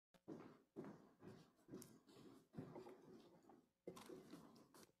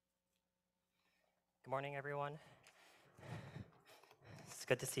morning, everyone. It's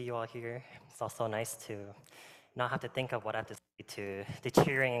good to see you all here. It's also nice to not have to think of what I have to say to the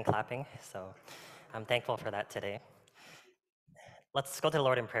cheering and clapping. So I'm thankful for that today. Let's go to the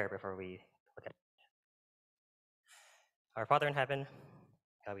Lord in prayer before we look at it. Our Father in heaven,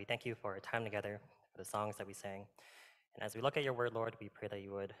 God, we thank you for our time together, for the songs that we sang. And as we look at your word, Lord, we pray that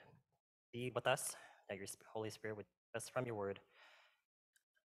you would be with us, that your Holy Spirit would teach us from your word.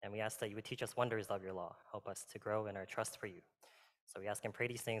 And we ask that you would teach us wonders of your law. Help us to grow in our trust for you. So we ask and pray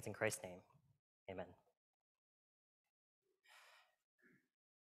these things in Christ's name. Amen.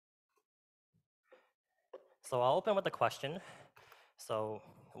 So I'll open with a question. So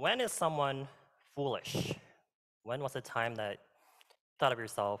when is someone foolish? When was the time that you thought of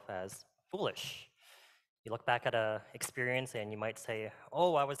yourself as foolish? You look back at a experience and you might say,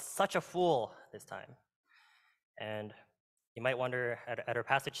 oh, I was such a fool this time. And you might wonder at our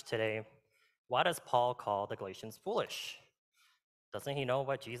passage today, why does Paul call the Galatians foolish? Doesn't he know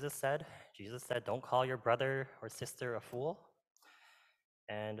what Jesus said? Jesus said, don't call your brother or sister a fool.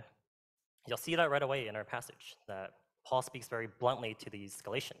 And you'll see that right away in our passage, that Paul speaks very bluntly to these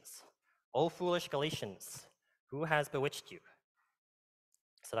Galatians. O foolish Galatians, who has bewitched you?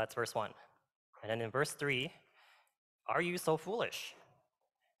 So that's verse 1. And then in verse 3, are you so foolish?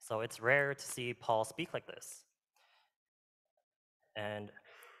 So it's rare to see Paul speak like this. And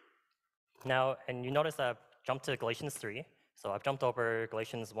now, and you notice I've jumped to Galatians 3. So I've jumped over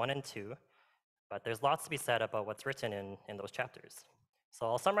Galatians 1 and 2. But there's lots to be said about what's written in those chapters. So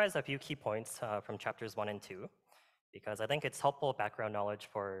I'll summarize a few key points from chapters 1 and 2, because I think it's helpful background knowledge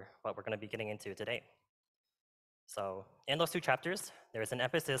for what we're going to be getting into today. So in those two chapters, there is an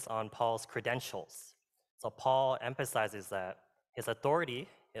emphasis on Paul's credentials. So Paul emphasizes that his authority,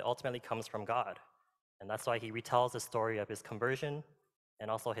 it ultimately comes from God. And that's why he retells the story of his conversion and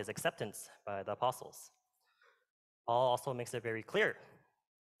also his acceptance by the apostles. Paul also makes it very clear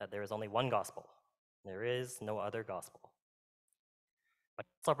that there is only one gospel. There is no other gospel. But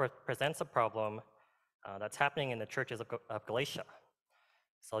it also presents a problem that's happening in the churches of Galatia.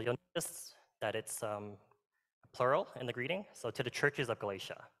 So you'll notice that it's plural in the greeting, so to the churches of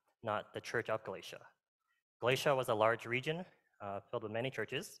Galatia, not the church of Galatia. Galatia was a large region filled with many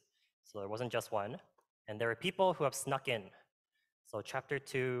churches, so there wasn't just one. And there are people who have snuck in. So chapter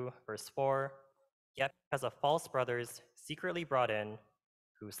 2, verse 4, yet because of false brothers secretly brought in,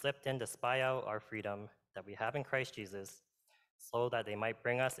 who slipped in to spy out our freedom that we have in Christ Jesus, so that they might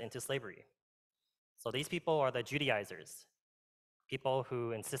bring us into slavery. So these people are the Judaizers, people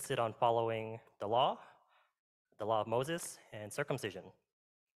who insisted on following the law of Moses, and circumcision.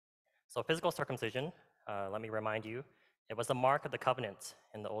 So physical circumcision, let me remind you, it was a mark of the covenant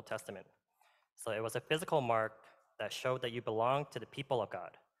in the Old Testament. So it was a physical mark that showed that you belonged to the people of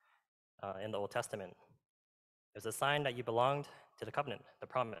God in the Old Testament. It was a sign that you belonged to the covenant, the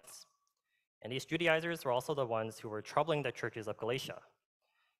promise. And these Judaizers were also the ones who were troubling the churches of Galatia.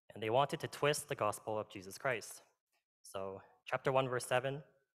 And they wanted to twist the gospel of Jesus Christ. So chapter 1, verse 7,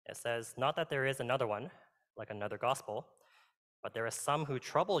 it says, not that there is another one, like another gospel, but there are some who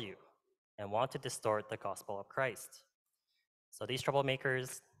trouble you and want to distort the gospel of Christ. So these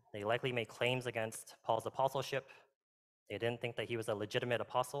troublemakers, they likely made claims against Paul's apostleship. They didn't think that he was a legitimate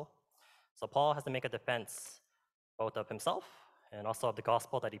apostle. So Paul has to make a defense both of himself and also of the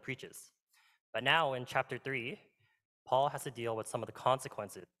gospel that he preaches. But now in chapter 3, Paul has to deal with some of the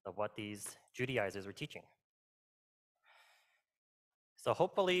consequences of what these Judaizers were teaching. So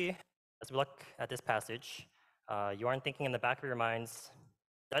hopefully, as we look at this passage, you aren't thinking in the back of your minds,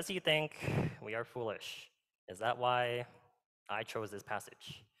 does he think we are foolish? Is that why I chose this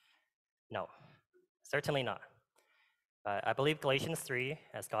passage? No, certainly not. I believe Galatians 3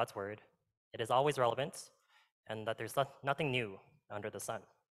 as God's word, it is always relevant, and that there's nothing new under the sun.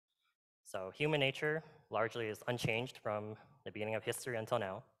 So human nature largely is unchanged from the beginning of history until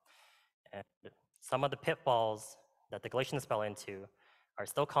now. And some of the pitfalls that the Galatians fell into are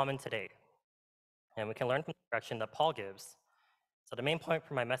still common today. And we can learn from the direction that Paul gives. So the main point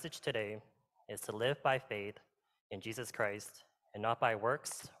for my message today is to live by faith in Jesus Christ and not by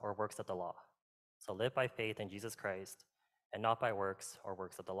works or works of the law. So live by faith in Jesus Christ and not by works or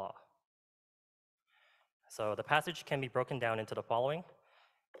works of the law. So the passage can be broken down into the following.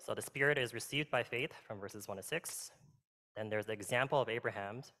 So the Spirit is received by faith from verses 1 to 6. Then there's the example of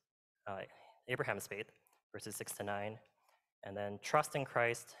Abraham's faith, verses 6 to 9. And then trust in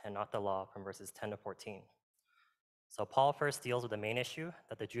Christ and not the law from verses 10 to 14. So Paul first deals with the main issue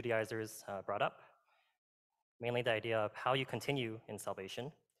that the Judaizers brought up, mainly the idea of how you continue in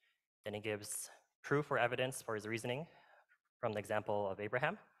salvation. Then he gives proof or evidence for his reasoning from the example of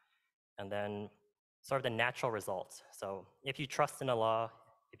Abraham. And then sort of the natural result. So if you trust in the law,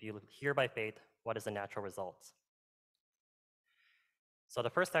 if you hear by faith, what is the natural result? So the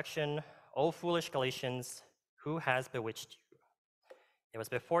first section, O foolish Galatians, who has bewitched you? It was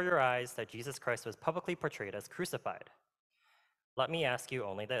before your eyes that Jesus Christ was publicly portrayed as crucified. Let me ask you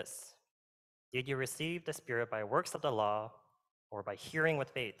only this. Did you receive the Spirit by works of the law or by hearing with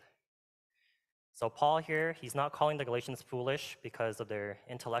faith? So Paul here, he's not calling the Galatians foolish because of their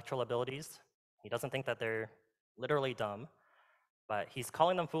intellectual abilities. He doesn't think that they're literally dumb, but he's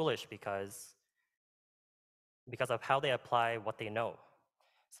calling them foolish because of how they apply what they know.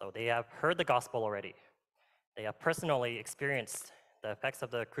 So they have heard the gospel already. They have personally experienced the effects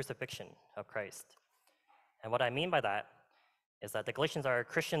of the crucifixion of Christ. And what I mean by that is that the Galatians are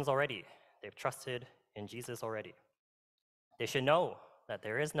Christians already. They've trusted in Jesus already. They should know that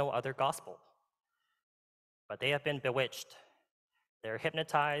there is no other gospel. But they have been bewitched. They're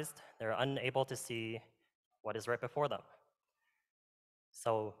hypnotized. They're unable to see what is right before them.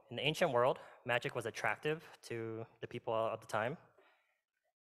 So in the ancient world, magic was attractive to the people of the time.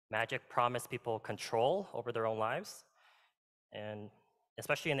 Magic promised people control over their own lives. And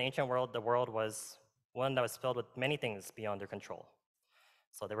especially in the ancient world, the world was one that was filled with many things beyond their control.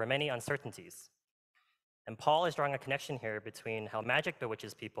 So there were many uncertainties. And Paul is drawing a connection here between how magic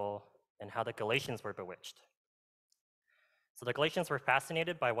bewitches people and how the Galatians were bewitched. So the Galatians were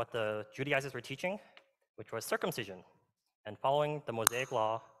fascinated by what the Judaizers were teaching, which was circumcision, and following the Mosaic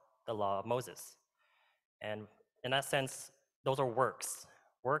law, the law of Moses. And in that sense, those are works.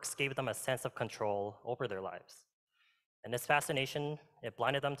 Works gave them a sense of control over their lives. And this fascination, it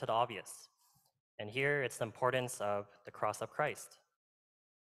blinded them to the obvious. And here it's the importance of the cross of Christ.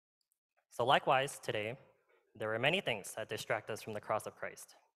 So likewise, today, there are many things that distract us from the cross of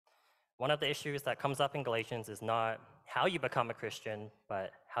Christ. One of the issues that comes up in Galatians is not how you become a Christian,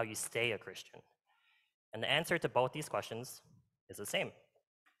 but how you stay a Christian. And the answer to both these questions is the same.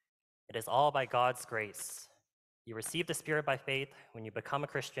 It is all by God's grace. You receive the Spirit by faith when you become a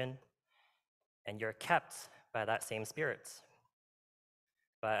Christian, and you're kept by that same Spirit.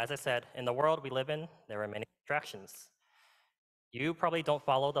 But as I said, in the world we live in, there are many distractions. You probably don't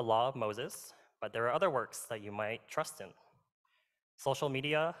follow the law of Moses, but there are other works that you might trust in. Social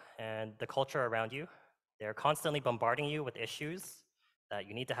media and the culture around you, they're constantly bombarding you with issues that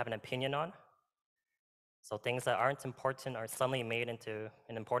you need to have an opinion on. So things that aren't important are suddenly made into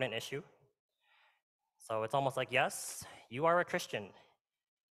an important issue. So it's almost like, yes, you are a Christian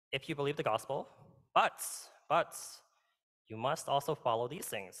if you believe the gospel, but you must also follow these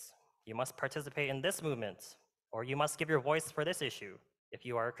things. You must participate in this movement, or you must give your voice for this issue if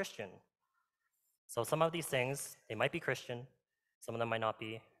you are a Christian. So some of these things, they might be Christian, some of them might not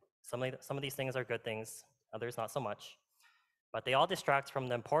be. Some of these things are good things, others not so much. But they all distract from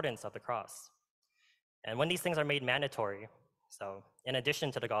the importance of the cross. And when these things are made mandatory, so in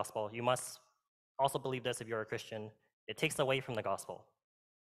addition to the gospel, you must also believe this if you're a Christian, it takes away from the gospel.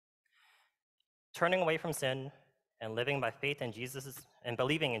 Turning away from sin and living by faith in Jesus and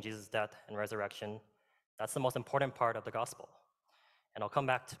believing in Jesus' death and resurrection, that's the most important part of the gospel. And I'll come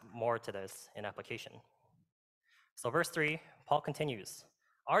back more to this in application. So verse 3, Paul continues,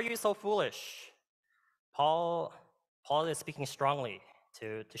 are you so foolish? Paul is speaking strongly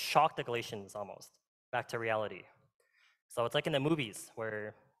to shock the Galatians almost back to reality. So it's like in the movies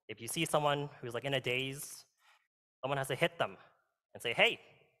where if you see someone who's like in a daze, someone has to hit them and say, hey,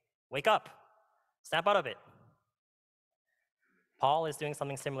 wake up, snap out of it. Paul is doing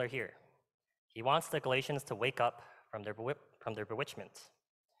something similar here. He wants the Galatians to wake up from their bewitchment.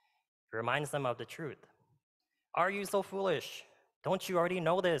 He reminds them of the truth. Are you so foolish? Don't you already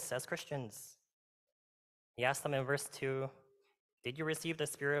know this as Christians? He asks them in verse 2, did you receive the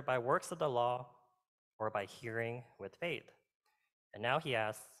Spirit by works of the law or by hearing with faith? And now he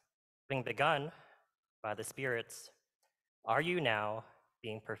asks, being begun by the Spirit, are you now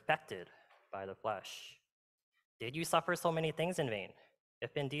being perfected by the flesh? Did you suffer so many things in vain,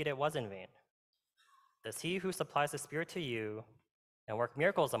 if indeed it was in vain? Does he who supplies the Spirit to you and work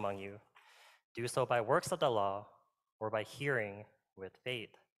miracles among you do so by works of the law or by hearing with faith?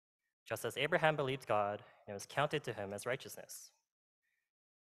 Just as Abraham believed God, and it was counted to him as righteousness.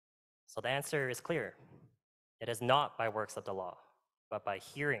 So the answer is clear. It is not by works of the law, but by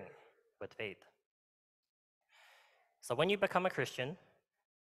hearing with faith. So when you become a Christian,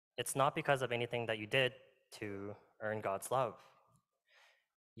 it's not because of anything that you did to earn God's love.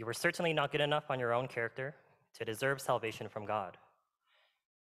 You were certainly not good enough on your own character to deserve salvation from God.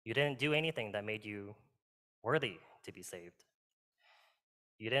 You didn't do anything that made you worthy to be saved.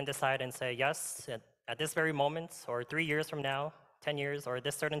 You didn't decide and say, yes, at this very moment, or 3 years from now, 10 years, or at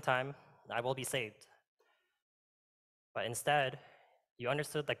this certain time, I will be saved. But instead, you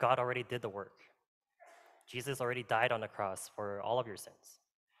understood that God already did the work. Jesus already died on the cross for all of your sins.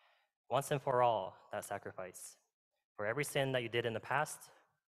 Once and for all, that sacrifice. For every sin that you did in the past,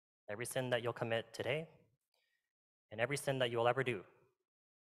 every sin that you'll commit today, and every sin that you will ever do.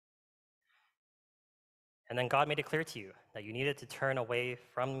 And then God made it clear to you that you needed to turn away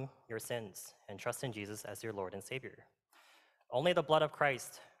from your sins and trust in Jesus as your Lord and Savior. Only the blood of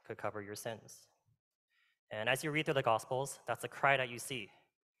Christ could cover your sins. And as you read through the Gospels, that's the cry that you see.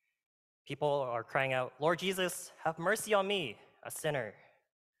 People are crying out, "Lord Jesus, have mercy on me, a sinner.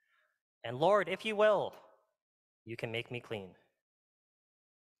 And Lord, if you will, you can make me clean."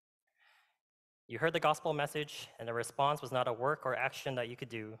 You heard the gospel message, and the response was not a work or action that you could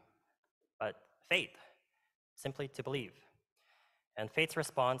do, but faith, simply to believe. And faith's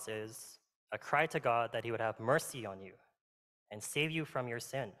response is a cry to God that he would have mercy on you and save you from your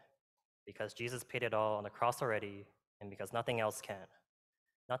sin, because Jesus paid it all on the cross already, and because nothing else can.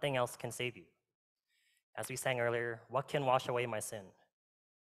 Nothing else can save you. As we sang earlier, what can wash away my sin?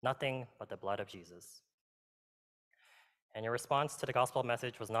 Nothing but the blood of Jesus. And your response to the gospel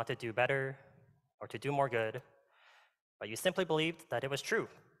message was not to do better or to do more good, but you simply believed that it was true,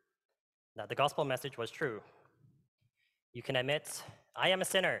 that the gospel message was true. You can admit, I am a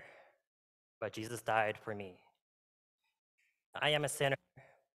sinner, but Jesus died for me. I am a sinner,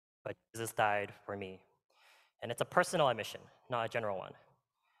 but Jesus died for me. And it's a personal admission, not a general one.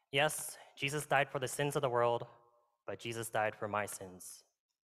 Yes, Jesus died for the sins of the world, but Jesus died for my sins.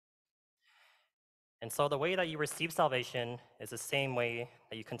 And so the way that you receive salvation is the same way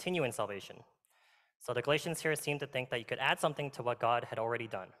that you continue in salvation. So the Galatians here seem to think that you could add something to what God had already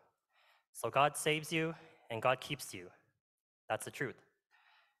done. So God saves you and God keeps you. That's the truth.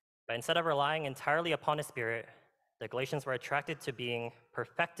 But instead of relying entirely upon the Spirit, the Galatians were attracted to being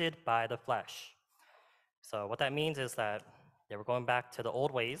perfected by the flesh. So what that means is that they were going back to the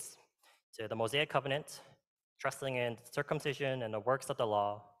old ways, to the Mosaic covenant, trusting in circumcision and the works of the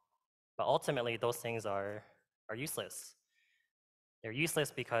law. But ultimately, those things are useless. They're useless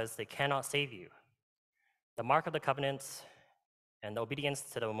because they cannot save you. The mark of the covenant and the obedience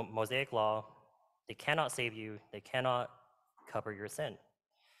to the Mosaic law, they cannot save you. They cannot cover your sin.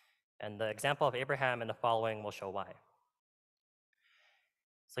 And the example of Abraham in the following will show why.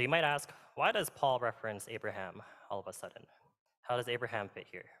 So you might ask, why does Paul reference Abraham all of a sudden? How does Abraham fit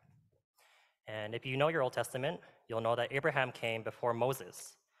here? And if you know your Old Testament, you'll know that Abraham came before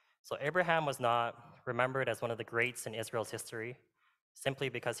Moses. So Abraham was not remembered as one of the greats in Israel's history simply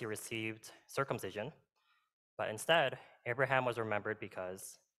because he received circumcision, but instead, Abraham was remembered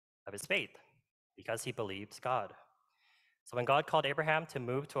because of his faith, because he believed God. So when God called Abraham to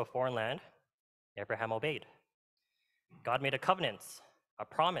move to a foreign land, Abraham obeyed. God made a covenant, a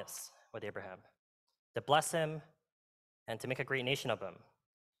promise with Abraham to bless him and to make a great nation of him.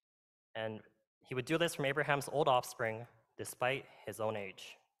 And he would do this from Abraham's old offspring despite his own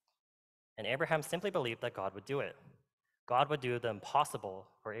age. And Abraham simply believed that God would do it. God would do the impossible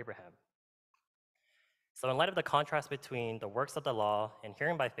for Abraham. So in light of the contrast between the works of the law and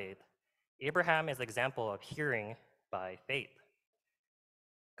hearing by faith, Abraham is an example of hearing by faith.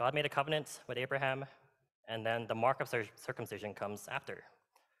 God made a covenant with Abraham, and then the mark of circumcision comes after.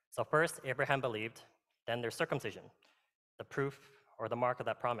 So first, Abraham believed, then there's circumcision, the proof or the mark of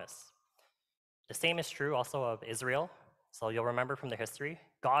that promise. The same is true also of Israel. So you'll remember from the history,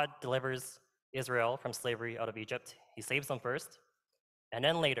 God delivers Israel from slavery out of Egypt. He saves them first, and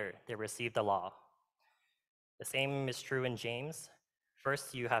then later they receive the law. The same is true in James.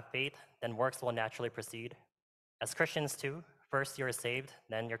 First you have faith, then works will naturally proceed. As Christians too, first you're saved,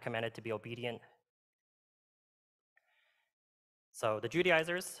 then you're commanded to be obedient. So the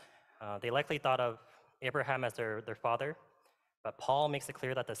Judaizers, they likely thought of Abraham as their father, but Paul makes it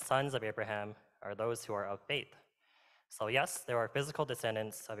clear that the sons of Abraham are those who are of faith. So yes, there are physical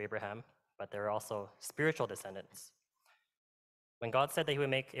descendants of Abraham, but there are also spiritual descendants. When God said that he would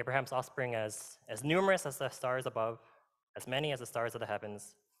make Abraham's offspring as numerous as the stars above, as many as the stars of the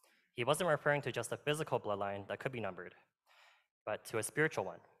heavens, he wasn't referring to just a physical bloodline that could be numbered, but to a spiritual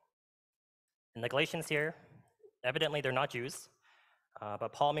one. In the Galatians here, evidently they're not Jews,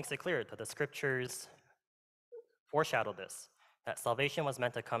 but Paul makes it clear that the scriptures foreshadow this, that salvation was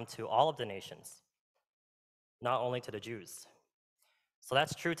meant to come to all of the nations, not only to the Jews. So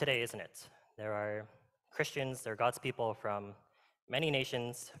that's true today, isn't it? There are Christians, there are God's people from many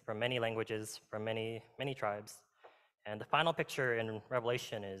nations, from many languages, from many tribes. And the final picture in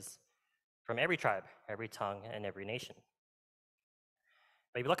Revelation is from every tribe, every tongue, and every nation.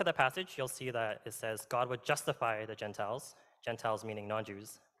 But if you look at the passage, you'll see that it says God would justify the Gentiles, Gentiles meaning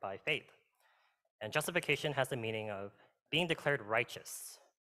non-Jews, by faith. And justification has the meaning of being declared righteous.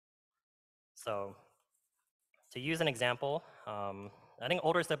 So to use an example, I think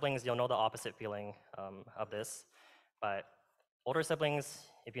older siblings, you'll know the opposite feeling of this. But older siblings,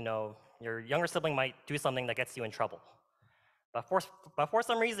 if you know, your younger sibling might do something that gets you in trouble. But for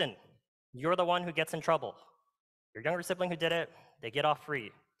some reason, you're the one who gets in trouble. Your younger sibling who did it, they get off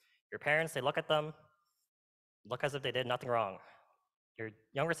free. Your parents, they look at them, look as if they did nothing wrong. Your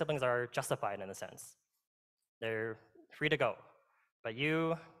younger siblings are justified in a sense. They're free to go. But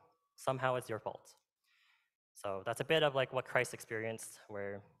you, somehow it's your fault. So that's a bit of like what Christ experienced,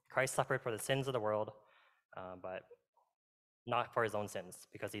 where Christ suffered for the sins of the world, but not for his own sins,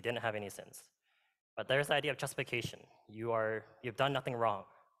 because he didn't have any sins. But there's the idea of justification. You've done nothing wrong.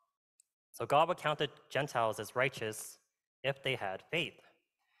 So God would count the Gentiles as righteous if they had faith.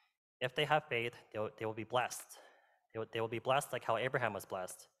 If they have faith, they will be blessed. They will be blessed like how Abraham was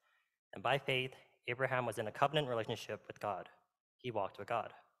blessed. And by faith, Abraham was in a covenant relationship with God. He walked with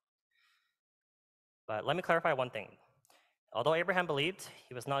God. But let me clarify one thing. Although Abraham believed,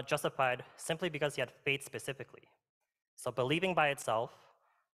 he was not justified simply because he had faith specifically. So believing by itself,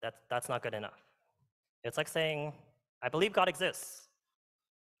 that's not good enough. It's like saying, I believe God exists,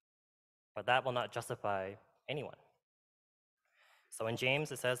 but that will not justify anyone. So in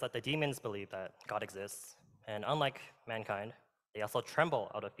James, it says that the demons believe that God exists, and unlike mankind, they also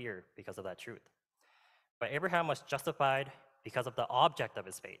tremble out of fear because of that truth. But Abraham was justified because of the object of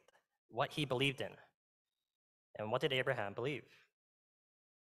his faith, what he believed in. And what did Abraham believe?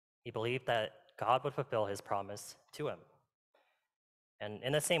 He believed that God would fulfill his promise to him. And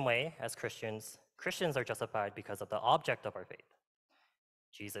in the same way as Christians are justified because of the object of our faith,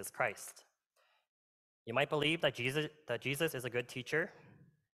 Jesus Christ. You might believe that Jesus is a good teacher,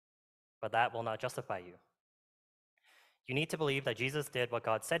 but that will not justify you. You need to believe that Jesus did what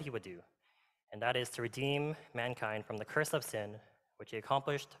God said he would do, and that is to redeem mankind from the curse of sin, which he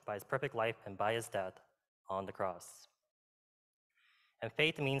accomplished by his perfect life and by his death on the cross. And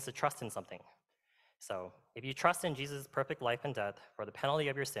faith means to trust in something. So if you trust in Jesus' perfect life and death for the penalty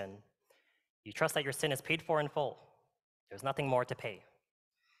of your sin, you trust that your sin is paid for in full. There's nothing more to pay.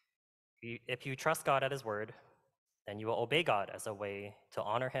 If you trust God at his word, then you will obey God as a way to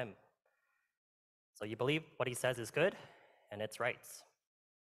honor him. So you believe what he says is good and it's right.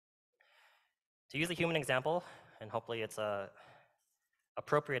 To use a human example, and hopefully it's a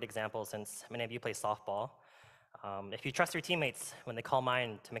appropriate example since many of you play softball, if you trust your teammates when they call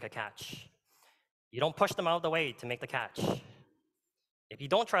mine to make a catch, you don't push them out of the way to make the catch. If you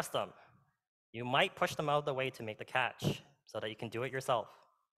don't trust them, you might push them out of the way to make the catch so that you can do it yourself.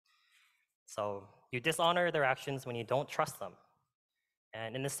 So you dishonor their actions when you don't trust them.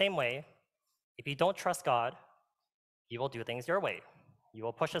 And in the same way, if you don't trust God, you will do things your way. You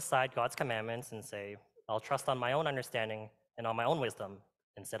will push aside God's commandments and say, I'll trust on my own understanding and on my own wisdom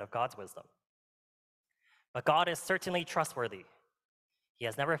instead of God's wisdom. But God is certainly trustworthy. He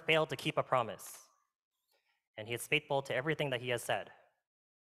has never failed to keep a promise. And he is faithful to everything that he has said.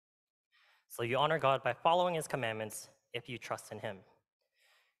 So you honor God by following his commandments if you trust in him.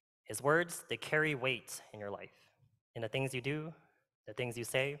 His words, they carry weight in your life, in the things you do, the things you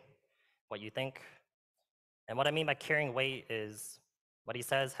say, what you think. And what I mean by carrying weight is what he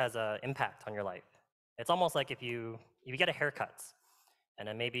says has an impact on your life. It's almost like if you get a haircut, and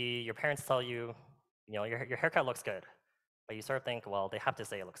then maybe your parents tell you, your haircut looks good, but you sort of think, well, they have to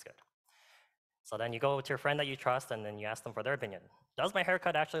say it looks good. So then you go to your friend that you trust, and then you ask them for their opinion. Does my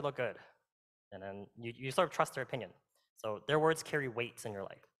haircut actually look good? And then you sort of trust their opinion. So their words carry weight in your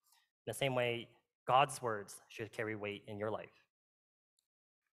life. In the same way, God's words should carry weight in your life.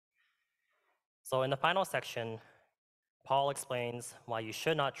 So in the final section, Paul explains why you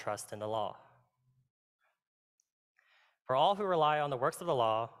should not trust in the law. For all who rely on the works of the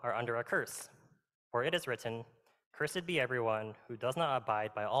law are under a curse. For it is written, cursed be everyone who does not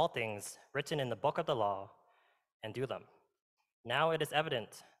abide by all things written in the book of the law and do them. Now it is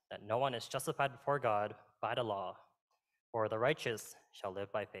evident that no one is justified before God by the law, for the righteous shall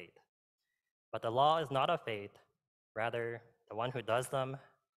live by faith. But the law is not of faith, rather, the one who does them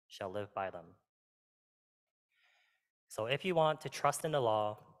shall live by them. So if you want to trust in the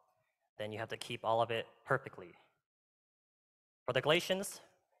law, then you have to keep all of it perfectly. For the Galatians,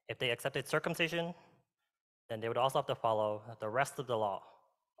 if they accepted circumcision, then they would also have to follow the rest of the law,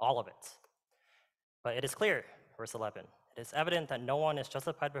 all of it. But it is clear, verse 11, it is evident that no one is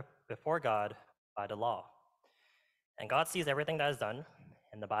justified before God by the law. And God sees everything that is done,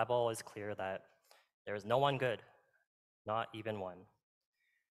 and the Bible is clear that there is no one good, not even one.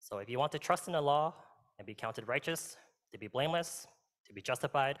 So if you want to trust in the law and be counted righteous, to be blameless, to be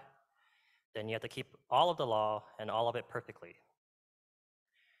justified, then you have to keep all of the law and all of it perfectly.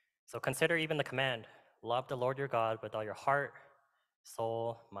 So consider even the command, love the Lord your God with all your heart,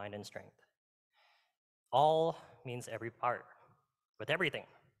 soul, mind, and strength. All means every part, with everything.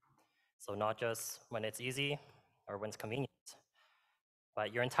 So not just when it's easy or when it's convenient,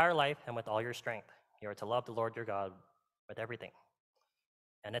 but your entire life and with all your strength. You are to love the Lord your God with everything.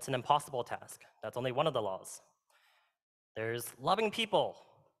 And it's an impossible task. That's only one of the laws. There's loving people.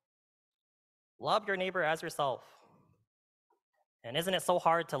 Love your neighbor as yourself. And isn't it so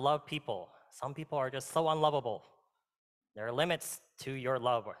hard to love people? Some people are just so unlovable. There are limits to your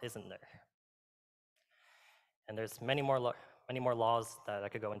love, isn't there? And there's many more laws that I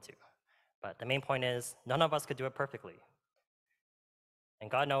could go into. But the main point is, none of us could do it perfectly. And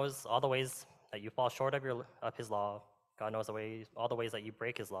God knows all the ways that you fall short of his law. God knows all the ways that you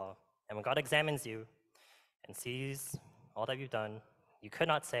break his law. And when God examines you and sees all that you've done, you could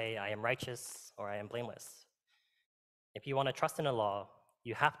not say, I am righteous or I am blameless. If you want to trust in the law,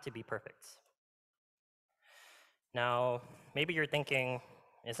 you have to be perfect. Now, maybe you're thinking,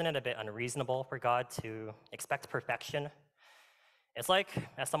 isn't it a bit unreasonable for God to expect perfection? It's like,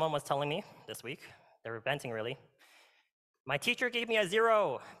 as someone was telling me this week, they were venting really, my teacher gave me a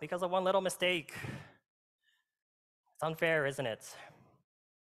 0 because of one little mistake. It's unfair, isn't it?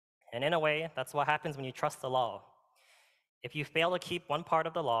 And in a way, that's what happens when you trust the law. If you fail to keep one part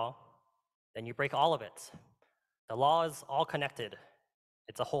of the law, then you break all of it. The law is all connected.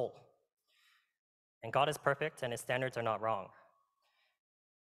 It's a whole. And God is perfect and his standards are not wrong.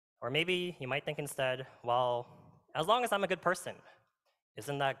 Or maybe you might think instead, well, as long as I'm a good person,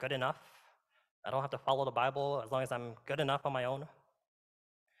 isn't that good enough? I don't have to follow the Bible as long as I'm good enough on my own.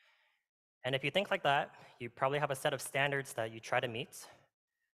 And if you think like that, you probably have a set of standards that you try to meet.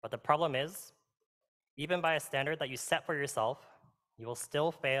 But the problem is, even by a standard that you set for yourself, you will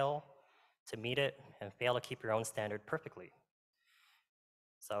still fail to meet it and fail to keep your own standard perfectly.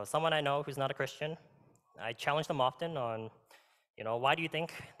 So someone I know who's not a Christian, I challenge them often on, why do you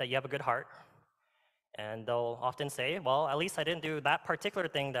think that you have a good heart? And they'll often say, well, at least I didn't do that particular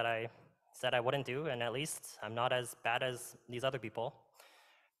thing that I said I wouldn't do, and at least I'm not as bad as these other people.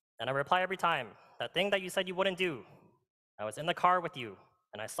 And I reply every time, that thing that you said you wouldn't do, I was in the car with you,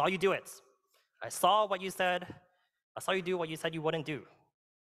 and I saw you do it. I saw what you said, I saw you do what you said you wouldn't do.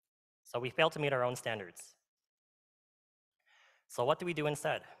 So we fail to meet our own standards. So what do we do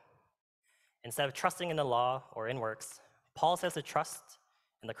instead? Instead of trusting in the law or in works, Paul says to trust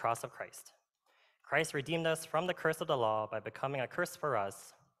in the cross of Christ. Christ redeemed us from the curse of the law by becoming a curse for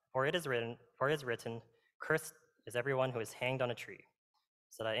us, for it is written, cursed is everyone who is hanged on a tree,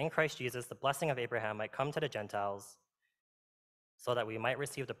 so that in Christ Jesus the blessing of Abraham might come to the Gentiles, so that we might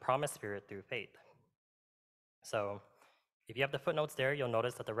receive the promised Spirit through faith. So if you have the footnotes there, you'll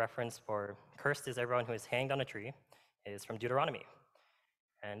notice that the reference for cursed is everyone who is hanged on a tree is from Deuteronomy.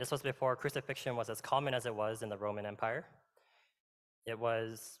 And this was before crucifixion was as common as it was in the Roman Empire. It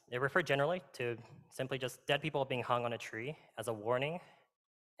referred generally to simply just dead people being hung on a tree as a warning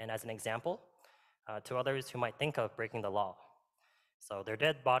and as an example to others who might think of breaking the law. So their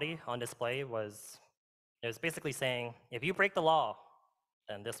dead body on display was basically saying, if you break the law,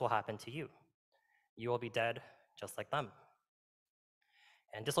 then this will happen to you. You will be dead just like them.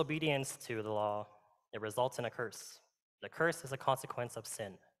 And disobedience to the law, it results in a curse. The curse is a consequence of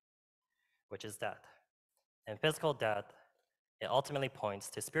sin, which is death. And physical death, it ultimately points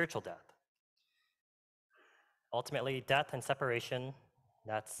to spiritual death. Ultimately, death and separation,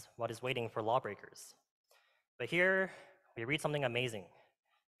 that's what is waiting for lawbreakers. But here, we read something amazing.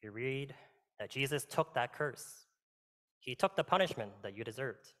 We read that Jesus took that curse. He took the punishment that you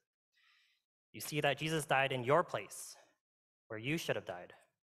deserved. You see that Jesus died in your place, where you should have died.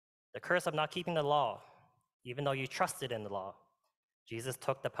 The curse of not keeping the law, even though you trusted in the law, Jesus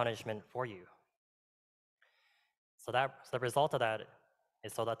took the punishment for you. So the result of that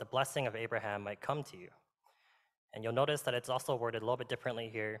is so that the blessing of Abraham might come to you. And you'll notice that it's also worded a little bit differently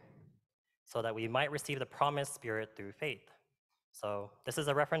here, so that we might receive the promised Spirit through faith. So this is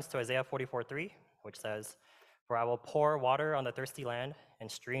a reference to Isaiah 44:3, which says, for I will pour water on the thirsty land and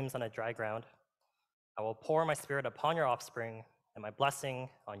streams on a dry ground. I will pour my Spirit upon your offspring and my blessing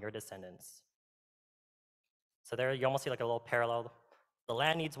on your descendants. So there you almost see like a little parallel. The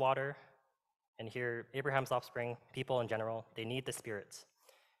land needs water, and here Abraham's offspring, people in general, they need the Spirit.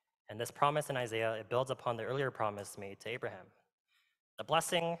 And this promise in Isaiah, it builds upon the earlier promise made to Abraham. The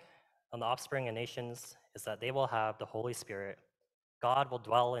blessing on the offspring and nations is that they will have the Holy Spirit. God will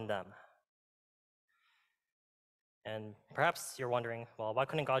dwell in them. And perhaps you're wondering, well, why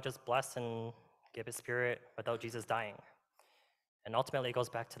couldn't God just bless and give his Spirit without Jesus dying? And ultimately, it goes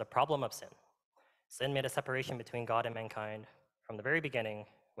back to the problem of sin. Sin made a separation between God and mankind from the very beginning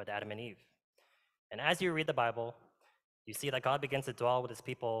with Adam and Eve. And as you read the Bible, you see that God begins to dwell with his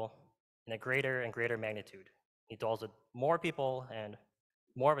people in a greater and greater magnitude. He dwells with more people, and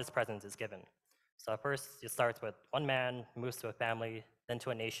more of his presence is given. So at first, it starts with one man, moves to a family, then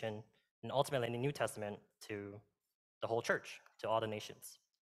to a nation, and ultimately in the New Testament to the whole church, to all the nations.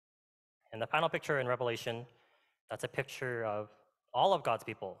 And the final picture in Revelation, that's a picture of all of God's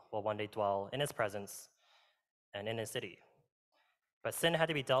people will one day dwell in his presence and in his city. But sin had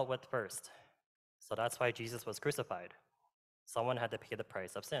to be dealt with first. So that's why Jesus was crucified. Someone had to pay the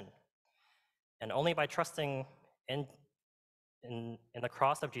price of sin. And only by trusting in the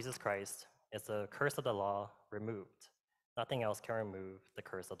cross of Jesus Christ is the curse of the law removed. Nothing else can remove the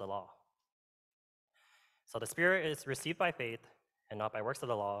curse of the law. So the Spirit is received by faith and not by works of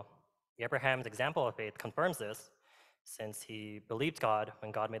the law. Abraham's example of faith confirms this, since he believed God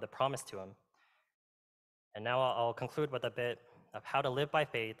when God made the promise to him. And now I'll conclude with a bit of how to live by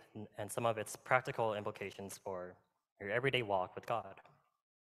faith and some of its practical implications for your everyday walk with God.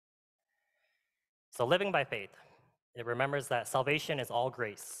 So living by faith, it remembers that salvation is all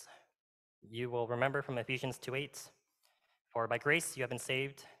grace. You will remember from Ephesians 2:8, for by grace you have been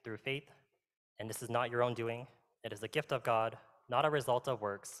saved through faith, and this is not your own doing. It is a gift of God, not a result of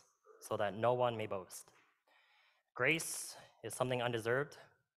works, so that no one may boast. Grace is something undeserved,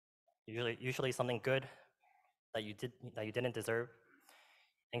 usually something good that you didn't deserve.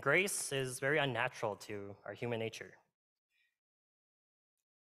 And grace is very unnatural to our human nature.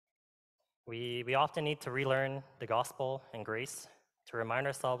 We often need to relearn the gospel and grace to remind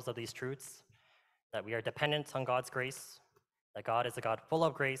ourselves of these truths, that we are dependent on God's grace, that God is a God full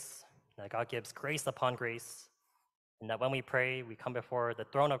of grace, that God gives grace upon grace, and that when we pray, we come before the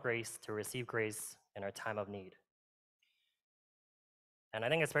throne of grace to receive grace in our time of need. And I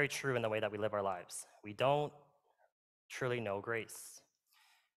think it's very true in the way that we live our lives. We don't truly know grace.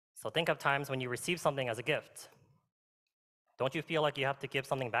 So think of times when you receive something as a gift. Don't you feel like you have to give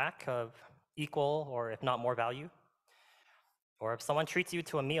something back of equal or if not more value? Or if someone treats you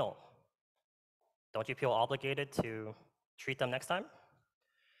to a meal, don't you feel obligated to treat them next time?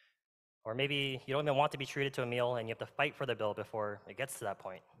 Or maybe you don't even want to be treated to a meal and you have to fight for the bill before it gets to that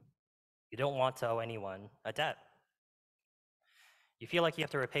point. You don't want to owe anyone a debt. You feel like you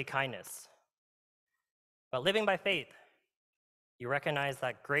have to repay kindness. But living by faith, you recognize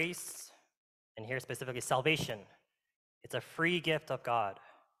that grace, and here specifically salvation, it's a free gift of God.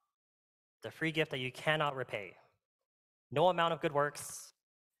 It's a free gift that you cannot repay. No amount of good works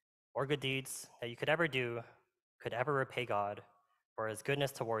or good deeds that you could ever do could ever repay God for his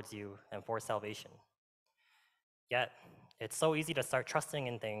goodness towards you and for salvation. Yet, it's so easy to start trusting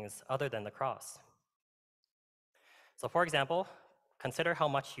in things other than the cross. So for example, consider how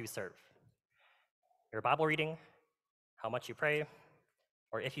much you serve. Your Bible reading, how much you pray,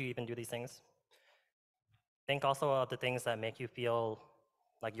 or if you even do these things. Think also of the things that make you feel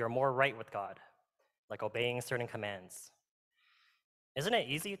like you're more right with God, like obeying certain commands. Isn't it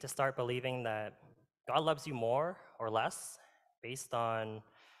easy to start believing that God loves you more or less based on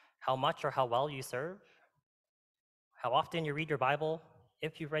how much or how well you serve? How often you read your Bible,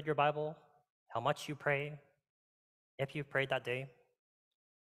 if you've read your Bible, how much you pray, if you've prayed that day,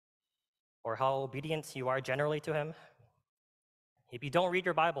 or how obedient you are generally to him? If you don't read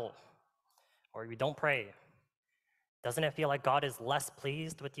your Bible, or you don't pray, doesn't it feel like God is less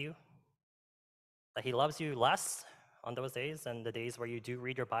pleased with you? That he loves you less on those days than the days where you do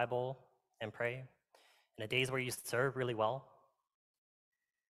read your Bible and pray, and the days where you serve really well?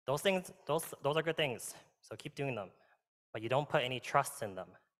 Those things, those are good things, so keep doing them. But you don't put any trust in them.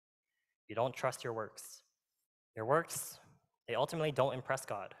 You don't trust your works. Your works, they ultimately don't impress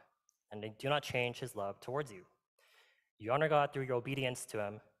God, and they do not change his love towards you. You honor God through your obedience to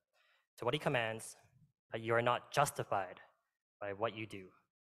him, to what he commands, but you are not justified by what you do.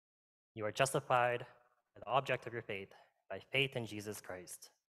 You are justified by the object of your faith, by faith in Jesus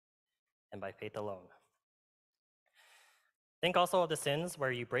Christ, and by faith alone. Think also of the sins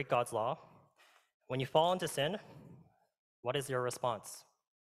where you break God's law. When you fall into sin, what is your response?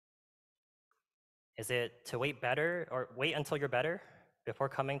 Is it to wait until you're better before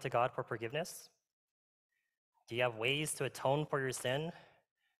coming to God for forgiveness? Do you have ways to atone for your sin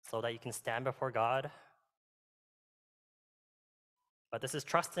so that you can stand before God? But this is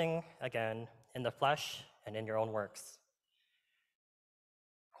trusting, again, in the flesh and in your own works.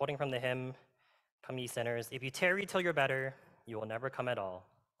 Quoting from the hymn, "Come ye sinners, if you tarry till you're better, you will never come at all.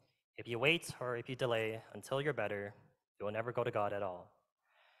 If you wait or if you delay until you're better, you will never go to God at all."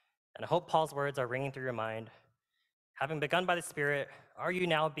 And I hope Paul's words are ringing through your mind. Having begun by the Spirit, are you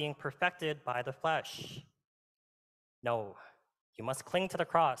now being perfected by the flesh? No, you must cling to the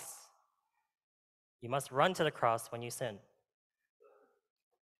cross. You must run to the cross when you sin.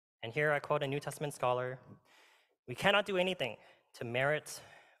 And here I quote a New Testament scholar, we cannot do anything to merit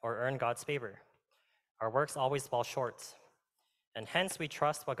or earn God's favor. Our works always fall short, and hence we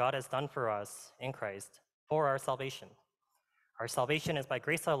trust what God has done for us in Christ for our salvation. Our salvation is by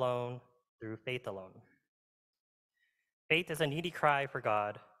grace alone, through faith alone. Faith is a needy cry for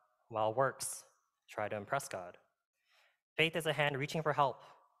God, while works try to impress God. Faith is a hand reaching for help,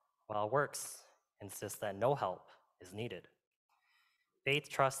 while works insist that no help is needed. Faith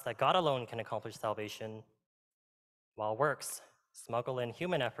trusts that God alone can accomplish salvation, while works smuggle in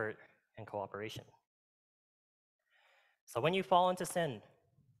human effort and cooperation. So when you fall into sin,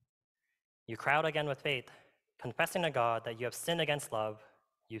 you cry out again with faith, confessing to God that you have sinned against love,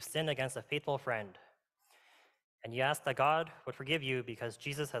 you've sinned against a faithful friend, and you ask that God would forgive you because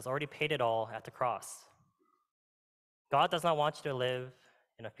Jesus has already paid it all at the cross. God does not want you to live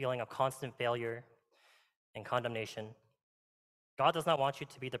in a feeling of constant failure and condemnation. God does not want you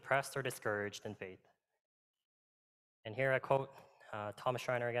to be depressed or discouraged in faith. And here I quote Thomas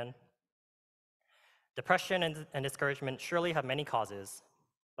Schreiner again. Depression and discouragement surely have many causes,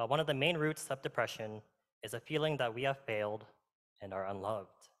 but one of the main roots of depression is a feeling that we have failed and are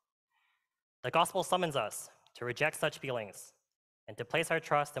unloved. The gospel summons us to reject such feelings and to place our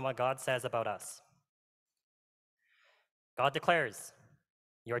trust in what God says about us. God declares,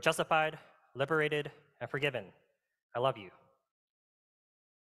 you are justified, liberated, and forgiven. I love you.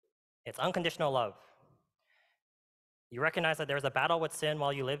 It's unconditional love. You recognize that there's a battle with sin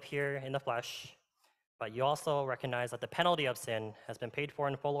while you live here in the flesh, but you also recognize that the penalty of sin has been paid for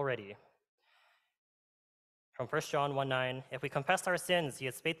in full already. From 1 John 1:9, if we confess our sins, he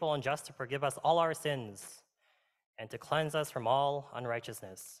is faithful and just to forgive us all our sins and to cleanse us from all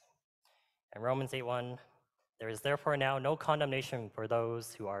unrighteousness. And Romans 8:1, there is therefore now no condemnation for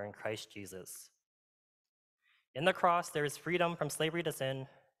those who are in Christ Jesus. In the cross, there is freedom from slavery to sin, and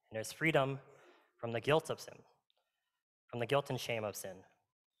there's freedom from the guilt of sin, from the guilt and shame of sin.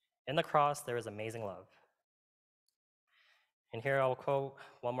 In the cross, there is amazing love. And here I'll quote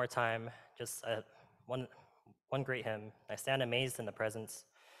one more time, just one great hymn. I stand amazed in the presence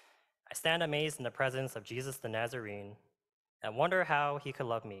of Jesus the Nazarene, and wonder how he could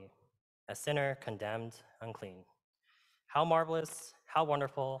love me, a sinner condemned unclean. How marvelous, how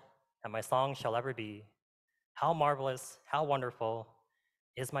wonderful, and my song shall ever be. How marvelous, how wonderful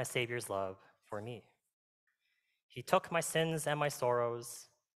is my Savior's love for me. He took my sins and my sorrows.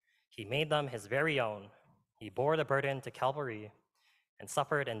 He made them his very own. He bore the burden to Calvary and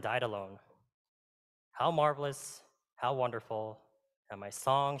suffered and died alone. How marvelous, how wonderful, and my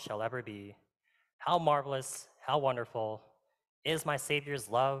song shall ever be. How marvelous, how wonderful is my Savior's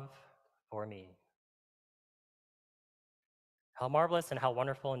love for me. How marvelous and how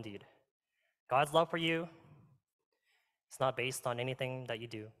wonderful indeed. God's love for you, it's not based on anything that you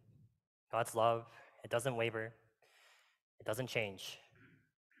do. God's love, it doesn't waver, it doesn't change.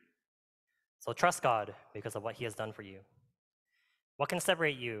 So trust God because of what he has done for you. What can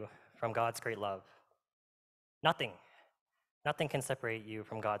separate you from God's great love? Nothing. Nothing can separate you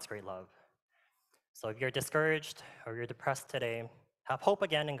from God's great love. So if you're discouraged or you're depressed today, have hope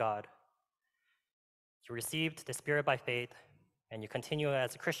again in God. You received the Spirit by faith, and you continue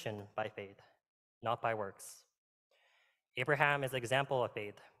as a Christian by faith, not by works. Abraham is an example of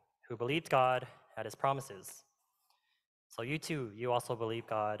faith, who believed God at his promises. So you too, you also believe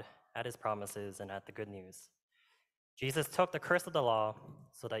God at his promises and at the good news. Jesus took the curse of the law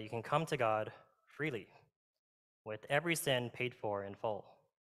so that you can come to God freely, with every sin paid for in full.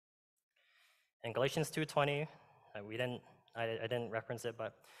 In Galatians 2:20, I didn't reference it,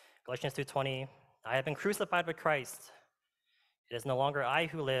 but Galatians 2:20, I have been crucified with Christ. It is no longer I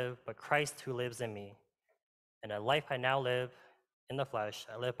who live, but Christ who lives in me. And the life I now live in the flesh,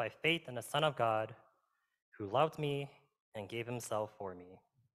 I live by faith in the Son of God, who loved me and gave himself for me.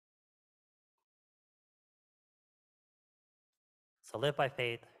 So live by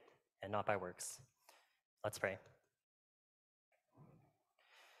faith and not by works. Let's pray.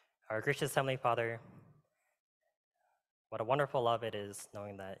 Our gracious Heavenly Father, what a wonderful love it is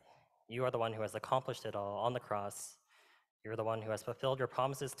knowing that you are the one who has accomplished it all on the cross. You're the one who has fulfilled your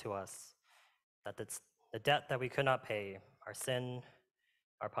promises to us, that the debt that we could not pay, our sin,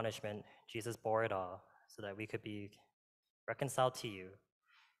 our punishment, Jesus bore it all so that we could be reconciled to you.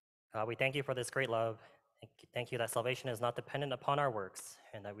 God, we thank you for this great love. Thank you that salvation is not dependent upon our works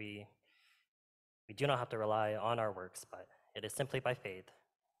and that we do not have to rely on our works, but it is simply by faith.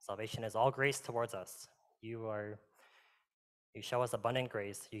 Salvation is all grace towards us. You are You show us abundant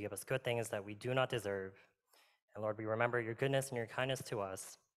grace. You give us good things that we do not deserve. And Lord, we remember your goodness and your kindness to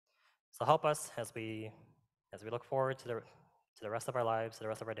us. So help us as we look forward to the rest of our lives, to the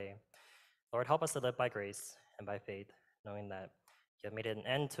rest of our day. Lord, help us to live by grace and by faith, knowing that you have made an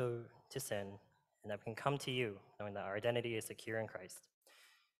end to sin, and that we can come to you, knowing that our identity is secure in Christ.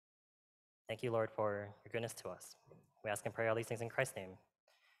 Thank you, Lord, for your goodness to us. We ask and pray all these things in Christ's name.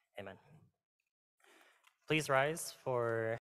 Amen. Please rise for